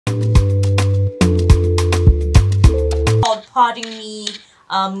Pardon Me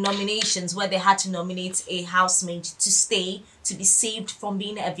nominations where they had to nominate a housemate to stay to be saved from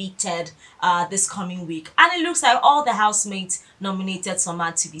being evicted this coming week, and it looks like all the housemates nominated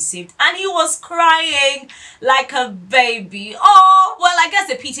someone to be saved, and he was crying like a baby. Oh well, I guess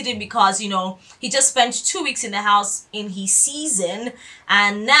they pitied him because, you know, he just spent 2 weeks in the house in his season,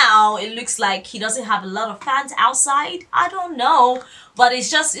 and now it looks like he doesn't have a lot of fans outside. I don't know, but it's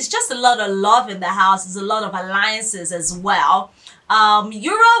just a lot of love in the house. There's a lot of alliances as well.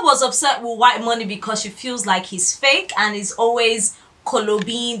 Yura was upset with White Money because she feels like he's fake and is always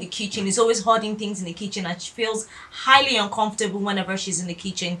kolobi in the kitchen. He's always hoarding things in the kitchen, and she feels highly uncomfortable whenever she's in the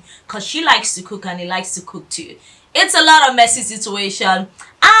kitchen because she likes to cook and he likes to cook too. It's a lot of messy situation,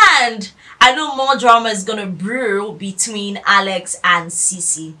 and I know more drama is gonna brew between Alex and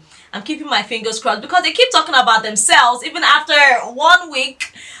Cece. I'm keeping my fingers crossed because they keep talking about themselves even after 1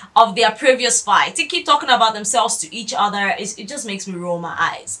 week of their previous fight. They keep talking about themselves to each other. It just makes me roll my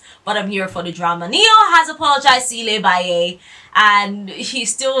eyes. But I'm here for the drama. Neo has apologized to Ile Baye, and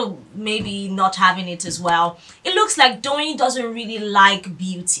he's still maybe not having it as well. It looks like Doyin doesn't really like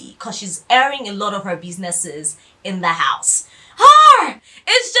Beauty because she's airing a lot of her businesses in the house.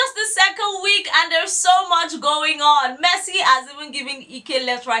 It's just the second week and there's so much going on. Messi has even given Ike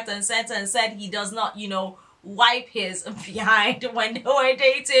left, right and center and said he does not, you know, wipe his behind when they were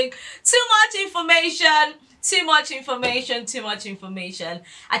dating. Too much information. Too much information, too much information.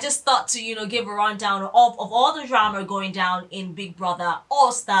 I just thought to, you know, give a rundown of all the drama going down in Big Brother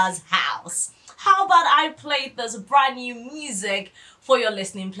All Stars house. How about I play this brand new music for your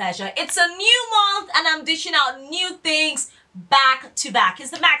listening pleasure? It's a new month and I'm dishing out new things back to back.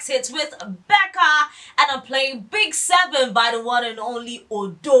 It's the Max Hits with Becca, and I'm playing Big 7 by the one and only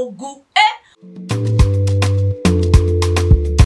Odogu.